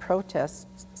discourse and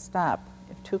protests stop?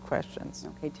 I have two questions.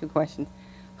 Okay, two questions.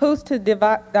 Who's to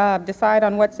decide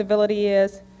on what civility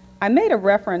is? I made a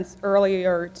reference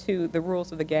earlier to the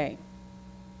rules of the game.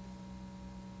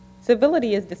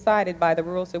 Civility is decided by the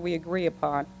rules that we agree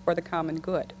upon for the common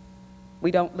good. We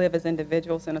don't live as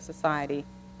individuals in a society,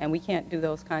 and we can't do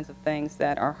those kinds of things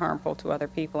that are harmful to other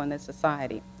people in this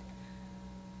society.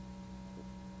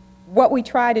 What we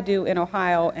try to do in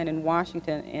Ohio and in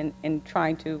Washington in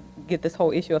trying to get this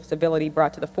whole issue of civility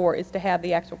brought to the fore is to have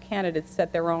the actual candidates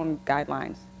set their own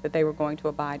guidelines that they were going to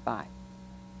abide by.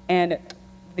 And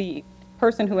the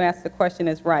person who asked the question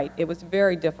is right. It was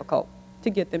very difficult to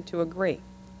get them to agree.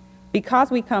 Because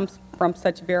we come from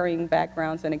such varying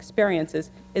backgrounds and experiences,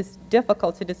 it's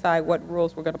difficult to decide what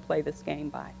rules we're going to play this game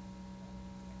by.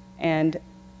 And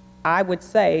I would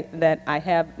say that I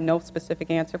have no specific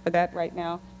answer for that right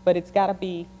now, but it's got to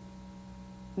be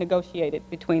negotiated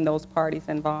between those parties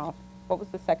involved. What was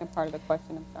the second part of the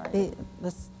question? I'm sorry.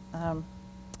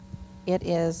 It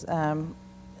is,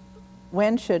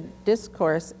 when should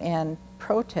discourse and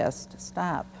protest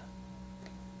stop?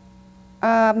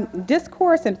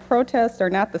 Discourse and protest are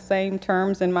not the same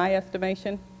terms in my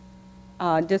estimation.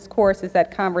 Discourse is that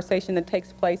conversation that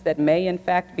takes place that may in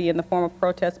fact be in the form of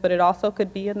protest, but it also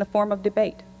could be in the form of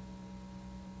debate.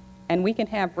 And we can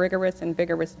have rigorous and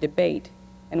vigorous debate,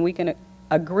 and we can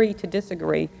agree to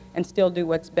disagree and still do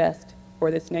what's best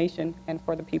for this nation and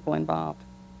for the people involved.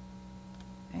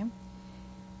 Okay.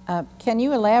 Can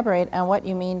you elaborate on what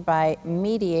you mean by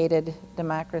mediated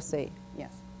democracy?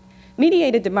 Yes.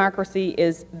 Mediated democracy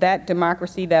is that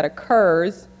democracy that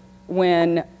occurs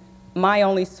when my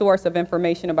only source of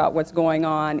information about what's going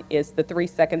on is the 3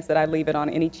 seconds that I leave it on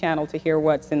any channel to hear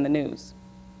what's in the news.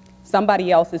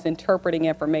 Somebody else is interpreting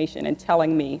information and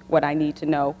telling me what I need to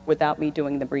know without me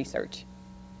doing the research.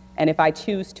 And if I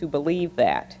choose to believe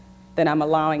that, then I'm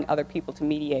allowing other people to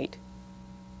mediate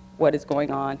what is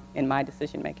going on in my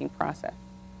decision-making process.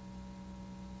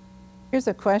 Here's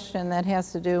a question that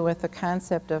has to do with the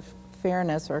concept of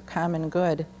fairness or common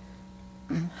good.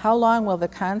 How long will the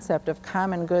concept of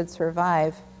common good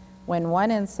survive when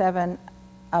 1 in 7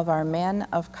 of our men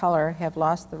of color have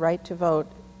lost the right to vote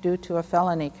due to a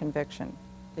felony conviction?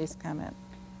 Please comment.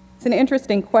 It's an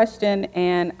interesting question,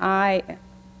 and I,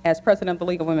 as president of the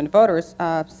League of Women Voters,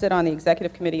 sit on the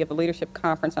executive committee of the Leadership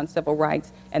Conference on Civil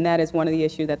Rights, and that is one of the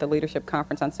issues that the Leadership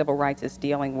Conference on Civil Rights is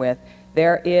dealing with.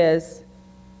 There is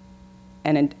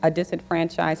a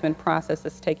disenfranchisement process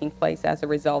that's taking place as a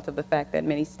result of the fact that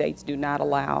many states do not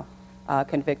allow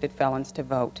convicted felons to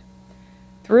vote.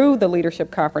 Through the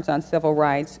Leadership Conference on Civil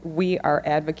Rights, we are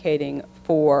advocating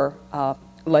for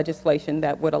legislation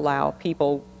that would allow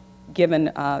people,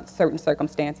 given certain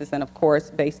circumstances and of course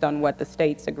based on what the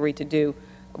states agree to do,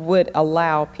 would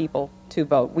allow people to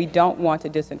vote. We don't want to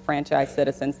disenfranchise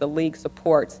citizens. The League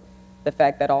supports the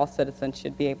fact that all citizens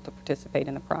should be able to participate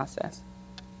in the process.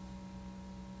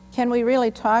 Can we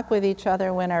really talk with each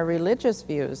other when our religious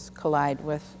views collide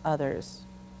with others?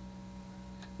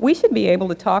 We should be able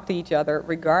to talk to each other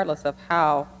regardless of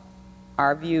how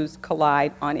our views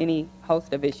collide on any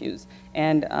host of issues.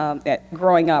 And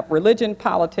growing up, religion and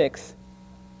politics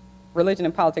were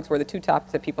the two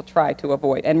topics that people tried to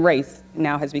avoid, and race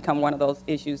now has become one of those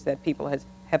issues that people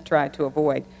have tried to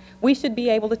avoid. We should be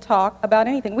able to talk about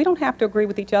anything. We don't have to agree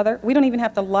with each other. We don't even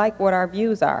have to like what our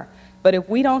views are. But if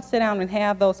we don't sit down and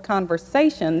have those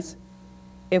conversations,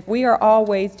 if we are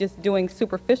always just doing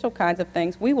superficial kinds of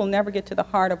things, we will never get to the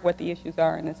heart of what the issues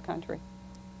are in this country.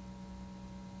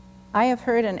 I have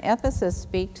heard an ethicist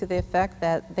speak to the effect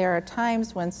that there are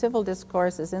times when civil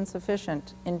discourse is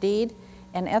insufficient. Indeed,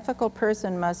 an ethical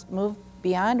person must move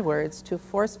beyond words to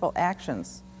forceful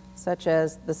actions, such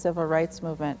as the civil rights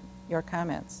movement. Your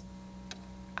comments?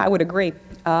 I would agree.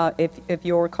 If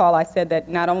you'll recall, I said that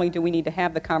not only do we need to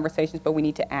have the conversations, but we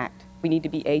need to act. We need to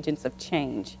be agents of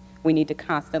change. We need to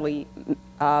constantly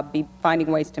be finding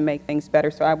ways to make things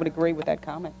better. So I would agree with that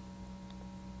comment.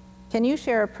 Can you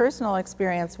share a personal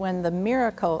experience when the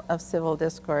miracle of civil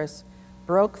discourse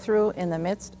broke through in the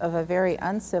midst of a very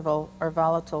uncivil or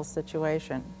volatile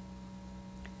situation?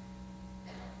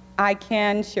 I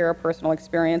can share a personal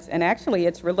experience, and actually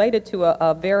it's related to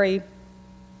a very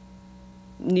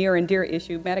near and dear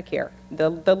issue, Medicare.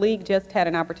 The League just had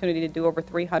an opportunity to do over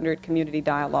 300 community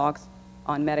dialogues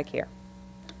on Medicare.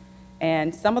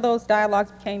 And some of those dialogues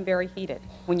became very heated.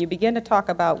 When you begin to talk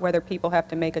about whether people have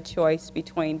to make a choice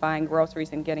between buying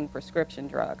groceries and getting prescription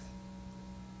drugs,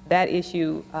 that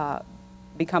issue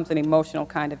becomes an emotional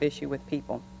kind of issue with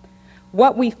people.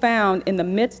 What we found in the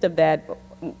midst of that,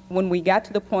 when we got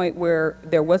to the point where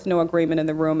there was no agreement in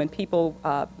the room and people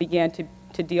began to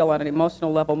deal on an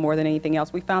emotional level more than anything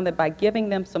else, we found that by giving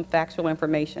them some factual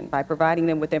information, by providing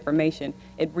them with information,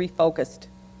 it refocused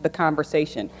the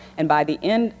conversation. And by the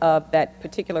end of that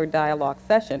particular dialogue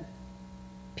session,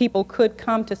 people could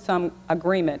come to some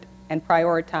agreement and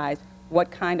prioritize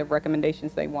what kind of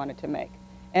recommendations they wanted to make.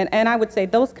 And I would say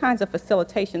those kinds of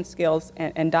facilitation skills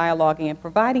and dialoguing and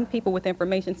providing people with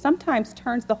information sometimes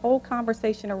turns the whole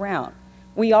conversation around.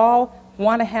 We all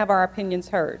want to have our opinions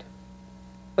heard,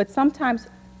 but sometimes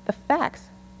the facts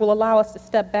will allow us to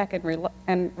step back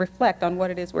and reflect on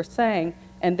what it is we're saying,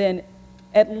 and then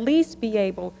at least be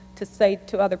able to say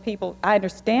to other people, I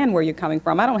understand where you're coming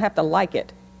from. I don't have to like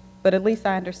it, but at least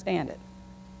I understand it.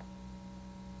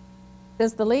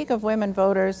 Does the League of Women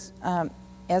Voters,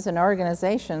 as an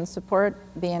organization, support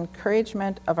the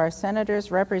encouragement of our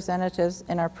senators, representatives,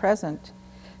 and our president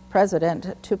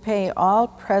to pay all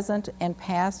present and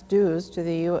past dues to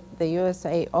the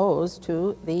USA owes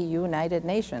to the United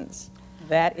Nations?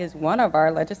 That is one of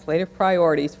our legislative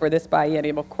priorities for this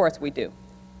biennium. Of course we do.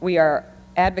 We are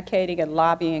advocating and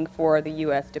lobbying for the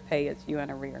U.S. to pay its UN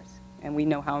arrears, and we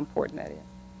know how important that is.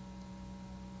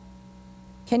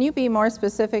 Can you be more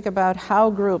specific about how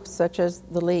groups such as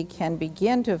the League can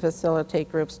begin to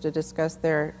facilitate groups to discuss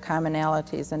their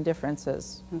commonalities and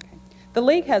differences? Okay. The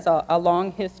League has a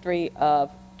long history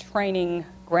of training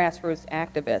grassroots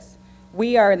activists.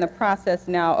 We are in the process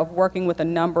now of working with a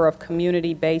number of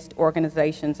community-based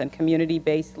organizations and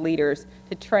community-based leaders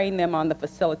to train them on the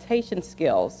facilitation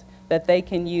skills that they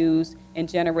can use in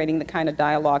generating the kind of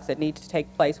dialogues that need to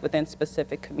take place within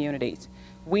specific communities.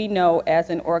 We know as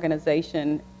an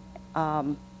organization,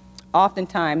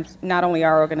 oftentimes, not only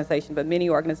our organization, but many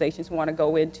organizations want to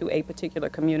go into a particular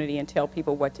community and tell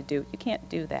people what to do. You can't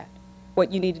do that.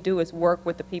 What you need to do is work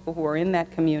with the people who are in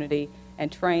that community and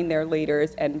train their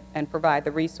leaders and provide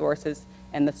the resources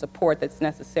and the support that's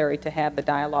necessary to have the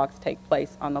dialogues take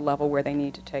place on the level where they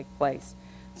need to take place.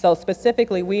 So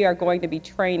specifically, we are going to be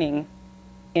training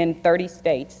in 30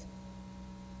 states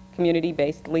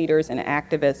community-based leaders and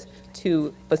activists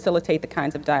to facilitate the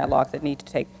kinds of dialogues that need to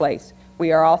take place.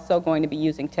 We are also going to be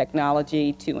using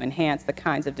technology to enhance the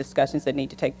kinds of discussions that need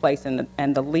to take place,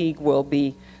 and the League will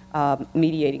be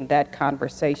mediating that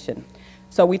conversation.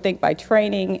 So we think by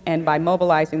training and by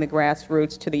mobilizing the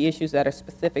grassroots to the issues that are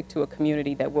specific to a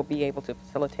community that we'll be able to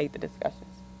facilitate the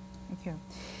discussions. Thank you.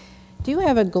 Do you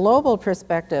have a global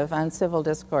perspective on civil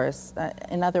discourse?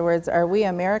 In other words, are we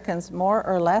Americans more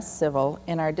or less civil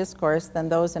in our discourse than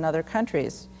those in other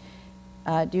countries?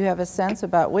 Do you have a sense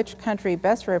about which country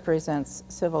best represents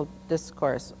civil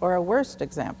discourse, or a worst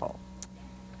example?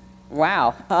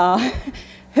 Wow,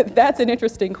 that's an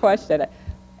interesting question.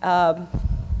 I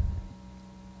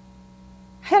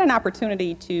had an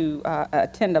opportunity to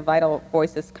attend a Vital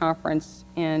Voices conference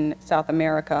in South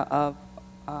America of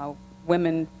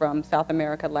women from South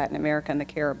America, Latin America, and the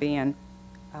Caribbean,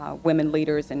 women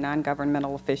leaders and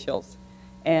non-governmental officials.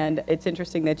 And it's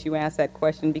interesting that you asked that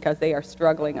question because they are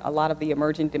struggling. A lot of the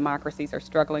emerging democracies are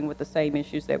struggling with the same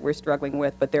issues that we're struggling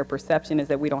with, but their perception is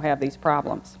that we don't have these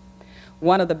problems.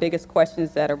 One of the biggest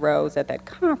questions that arose at that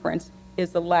conference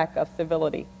is the lack of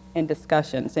civility in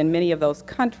discussions. In many of those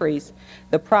countries,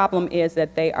 the problem is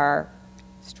that they are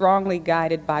strongly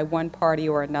guided by one party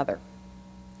or another,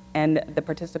 and the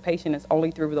participation is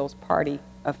only through those party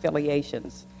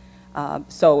affiliations.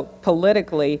 So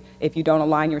politically, if you don't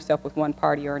align yourself with one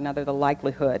party or another, the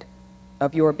likelihood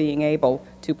of your being able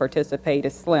to participate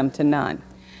is slim to none.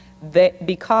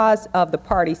 Because of the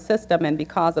party system and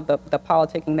because of the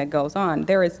politicking that goes on,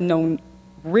 there is no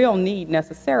real need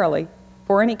necessarily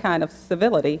for any kind of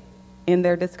civility in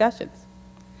their discussions.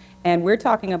 And we're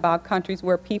talking about countries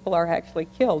where people are actually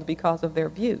killed because of their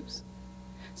views.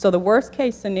 So the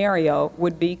worst-case scenario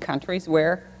would be countries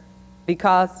where,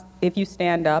 because if you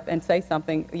stand up and say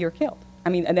something, you're killed. I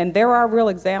mean, and then there are real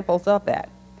examples of that.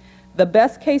 The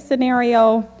best-case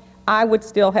scenario, I would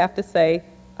still have to say,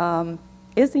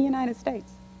 is the United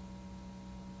States.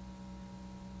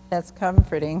 That's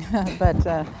comforting,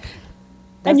 but...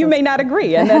 And you may not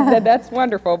agree, and that's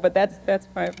wonderful, but that's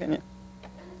my opinion.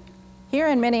 Here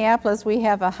in Minneapolis, we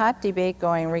have a hot debate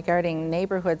going regarding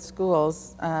neighborhood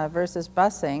schools versus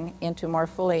busing in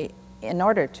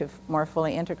order to more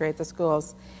fully integrate the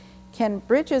schools. Can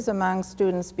bridges among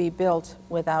students be built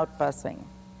without busing?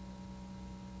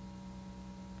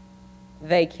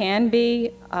 They can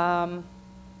be, and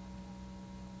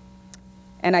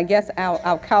I guess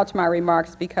I'll couch my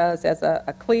remarks because as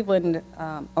a Cleveland,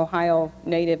 Ohio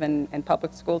native and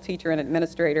public school teacher and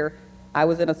administrator, I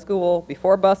was in a school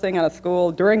before busing, and a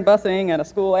school during busing, and a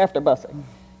school after busing.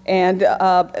 And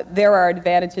there are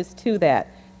advantages to that.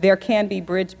 There can be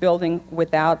bridge building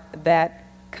without that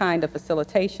kind of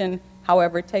facilitation.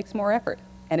 However, it takes more effort,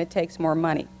 and it takes more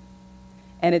money.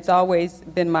 And it's always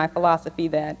been my philosophy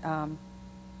that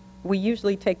we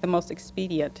usually take the most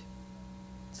expedient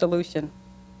solution,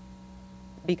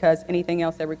 because anything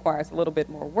else that requires a little bit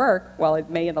more work, while it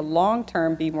may in the long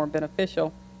term be more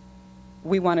beneficial,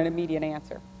 we want an immediate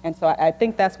answer. And so I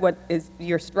think that's what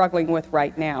you're struggling with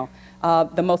right now.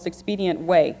 The most expedient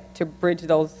way to bridge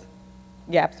those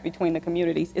gaps between the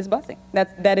communities is busing.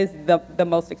 That is the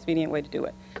most expedient way to do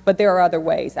it. But there are other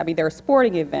ways. I mean, there are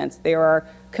sporting events, there are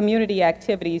community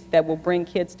activities that will bring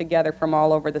kids together from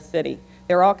all over the city.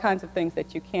 There are all kinds of things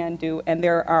that you can do, and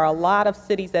there are a lot of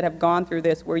cities that have gone through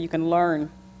this where you can learn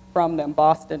from them.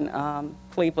 Boston,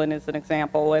 Cleveland is an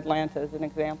example, Atlanta is an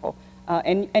example.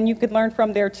 And you could learn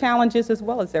from their challenges as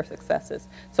well as their successes.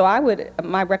 So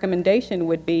my recommendation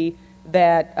would be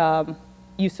that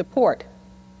you support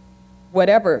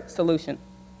whatever solution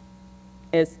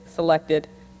is selected,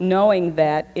 knowing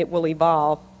that it will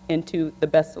evolve into the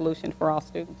best solution for all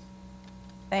students.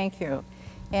 Thank you.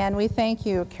 And we thank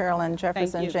you, Carolyn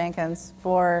Jefferson you. Jenkins,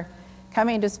 for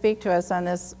coming to speak to us on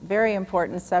this very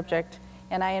important subject.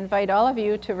 And I invite all of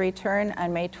you to return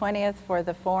on May 20th for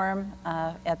the forum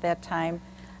at that time,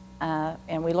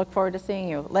 and we look forward to seeing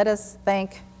you. Let us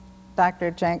thank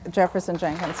Dr. Jefferson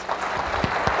Jenkins.